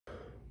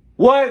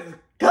What's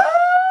good,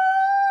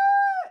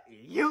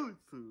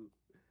 YouTube?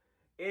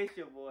 It's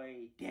your boy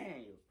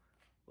Daniel.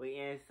 We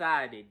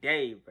inside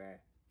today, bruh.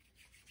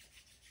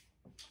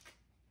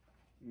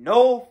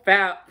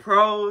 Nofap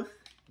Pros,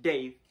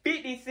 day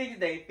 56,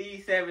 day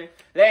 57.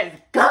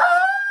 Let's go!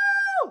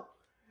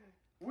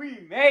 We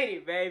made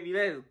it, baby.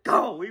 Let's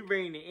go. We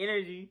bring the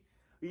energy.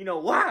 You know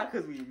why?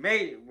 Because we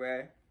made it,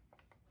 bruh.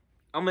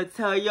 I'm going to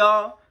tell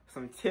y'all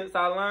some tips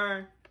I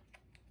learned.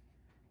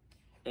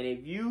 And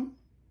if you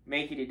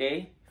make it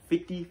today,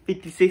 50,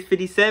 56,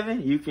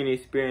 57, you can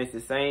experience the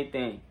same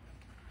thing.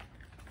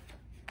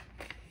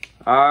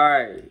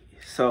 Alright,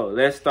 so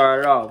let's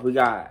start it off. We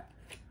got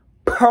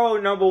pro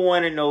number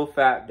one in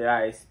Nofap that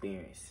I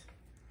experienced.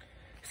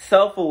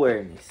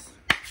 Self-awareness.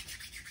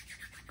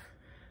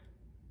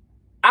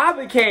 I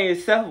became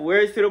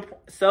self-aware to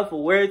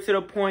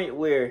the point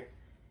where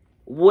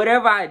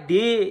whatever I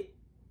did,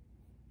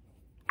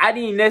 I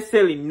didn't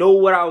necessarily know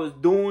what I was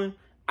doing.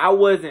 I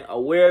wasn't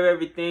aware of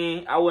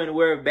everything. I wasn't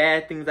aware of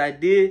bad things I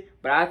did.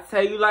 But I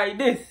tell you like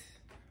this.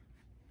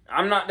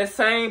 I'm not the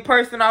same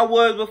person I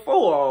was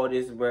before all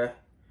this, bruh.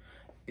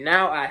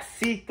 Now I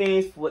see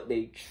things for what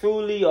they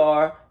truly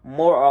are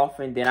more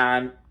often than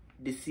I'm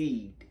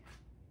deceived.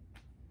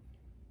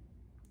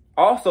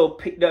 Also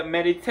picked up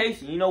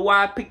meditation. You know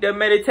why I picked up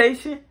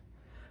meditation?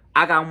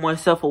 I got more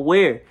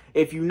self-aware.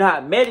 If you're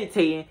not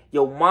meditating,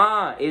 your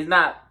mind is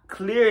not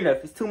clear enough.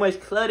 It's too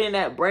much clutter in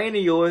that brain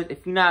of yours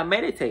if you're not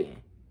meditating.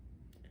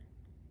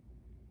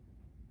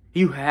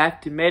 You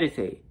have to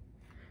meditate.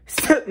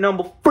 Step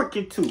number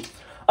freaking 2.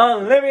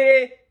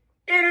 Unlimited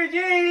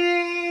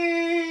energy!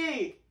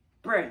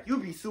 Bruh, you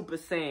be Super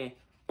Saiyan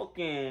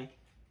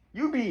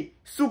you be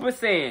Super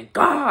Saiyan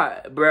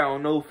God, bruh,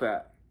 on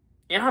Nofap.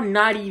 And I'm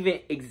not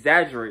even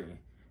exaggerating.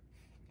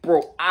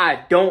 Bro,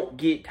 I don't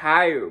get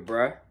tired,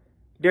 bruh.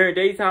 During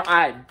daytime,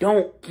 I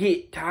don't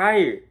get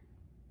tired.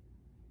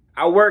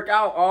 I work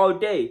out all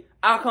day.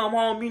 I come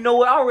home, you know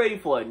what? I'm ready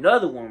for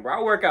another one, bro.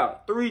 I work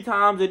out 3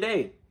 times a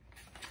day.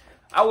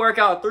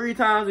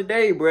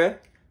 Bruh.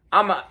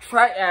 I'm a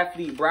track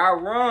athlete, bro. I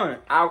run.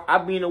 I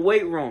be in the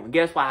weight room.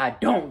 Guess why I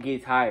don't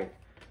get tired?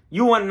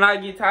 You want to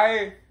not get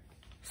tired?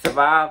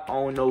 Survive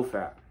on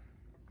Nofap.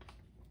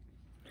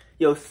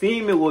 Yo,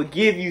 Semen will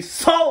give you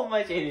so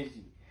much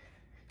energy.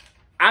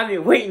 I've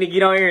been waiting to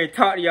get on here and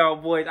talk to y'all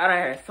boys. I done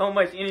had so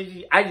much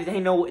energy. I just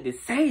ain't know what to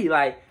say.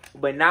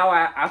 But now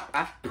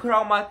I put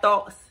all my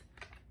thoughts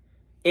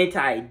into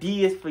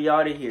ideas for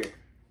y'all to hear.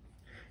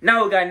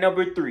 Now we got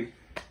number 3.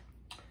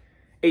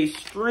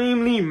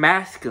 Extremely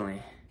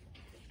masculine.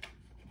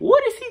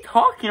 What is he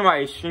talking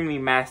about, extremely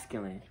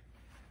masculine?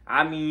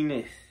 I mean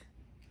this.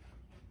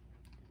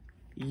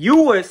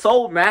 You were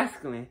so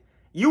masculine.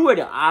 You were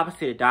the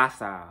opposite of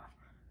docile.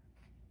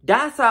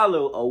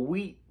 Docile are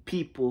weak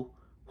people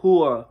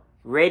who are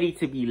ready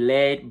to be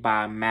led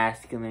by a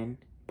masculine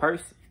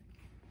person.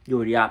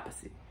 You're the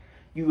opposite.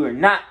 You are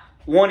not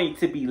wanting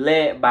to be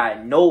led by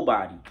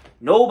nobody.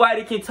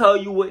 Nobody can tell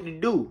you what to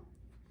do.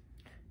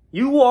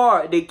 You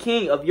are the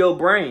king of your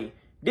brain.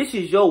 This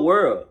is your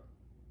world.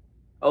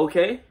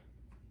 Okay?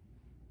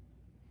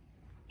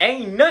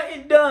 Ain't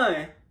nothing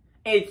done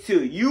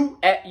until you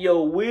at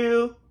your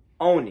will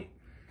own it.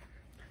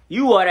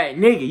 You are that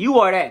nigga. You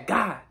are that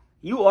guy.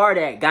 You are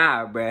that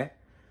guy, bruh.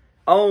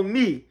 On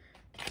me.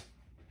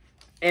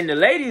 And the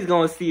ladies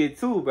gonna see it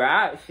too,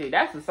 bruh. Shit,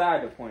 that's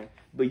beside the point.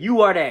 But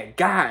you are that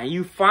guy. And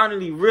you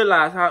finally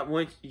realize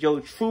what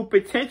your true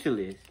potential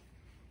is.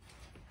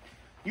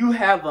 You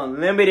have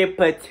unlimited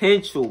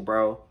potential,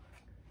 bro.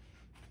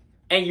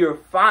 And you're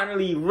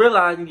finally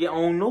realizing it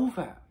on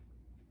Nofap.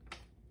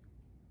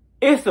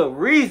 It's a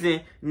reason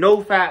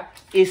Nofap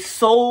is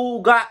so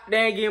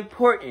goddamn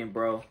important,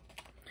 bro.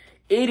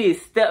 It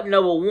is step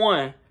number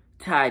 1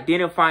 to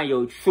identify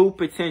your true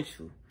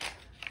potential.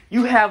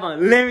 You have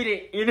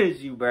unlimited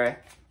energy, bro.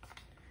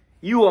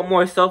 You are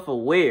more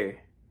self-aware.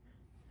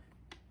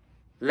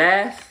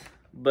 Last,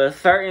 but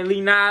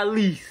certainly not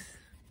least,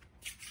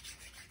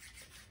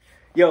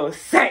 your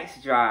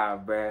sex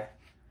drive, bruh.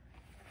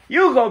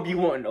 You gonna be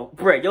wanting to,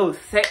 bruh. Your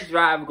sex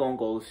drive gonna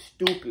go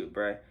stupid,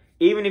 bruh.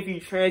 Even if you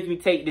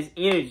transmutate this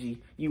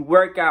energy, you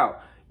work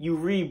out, you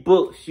read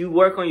books, you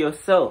work on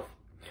yourself,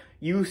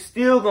 you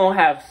still gonna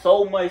have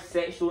so much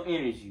sexual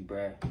energy,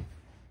 bruh.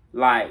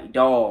 Like,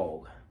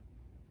 dog.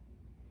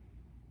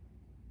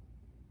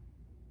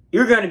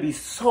 You're gonna be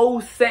so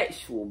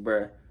sexual,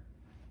 bruh.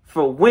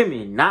 For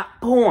women, not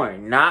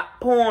porn,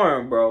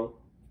 bro.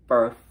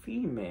 For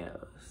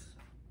females.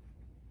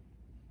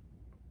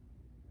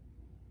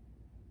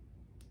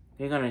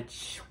 They're gonna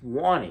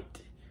want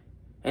it.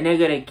 And they're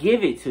gonna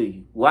give it to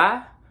you.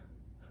 Why?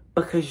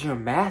 Because you're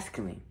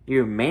masculine.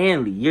 You're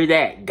manly. You're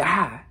that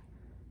guy.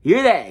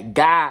 You're that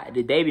guy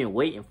that they've been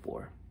waiting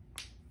for.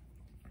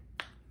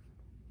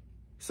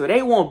 So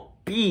they won't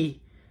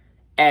be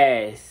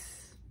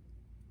as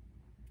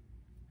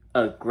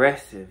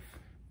aggressive,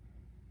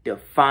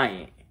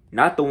 defiant.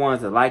 Not the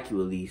ones that like you,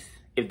 at least.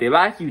 If they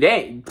like you,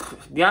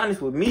 be honest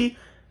with me,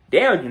 they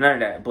don't do none of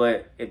that.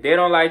 But if they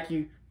don't like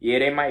you, Yeah,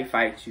 they might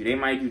fight you. They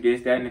might do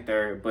this, that, and the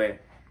third. But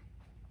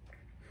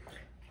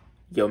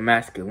your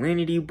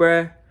masculinity,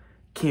 bruh,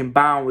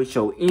 combined with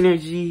your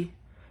energy,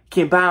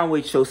 combined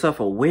with your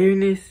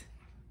self-awareness,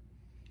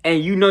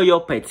 and you know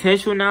your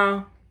potential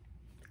now,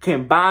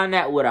 combine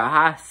that with a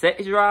high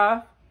sex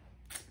drive,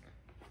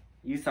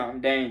 you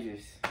something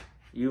dangerous.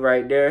 You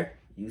right there,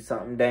 you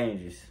something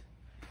dangerous.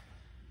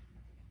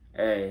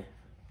 Hey.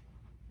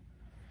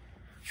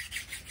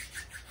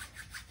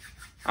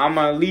 I'm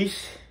gonna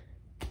unleash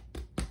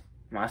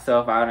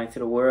myself out into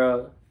the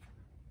world.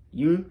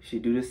 You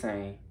should do the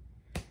same.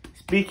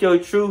 Speak your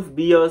truth,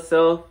 be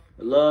yourself,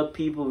 love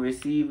people,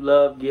 receive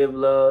love, give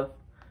love.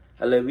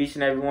 I love each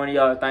and every one of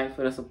y'all. Thanks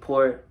for the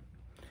support.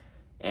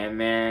 And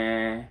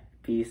man,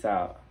 peace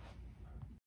out.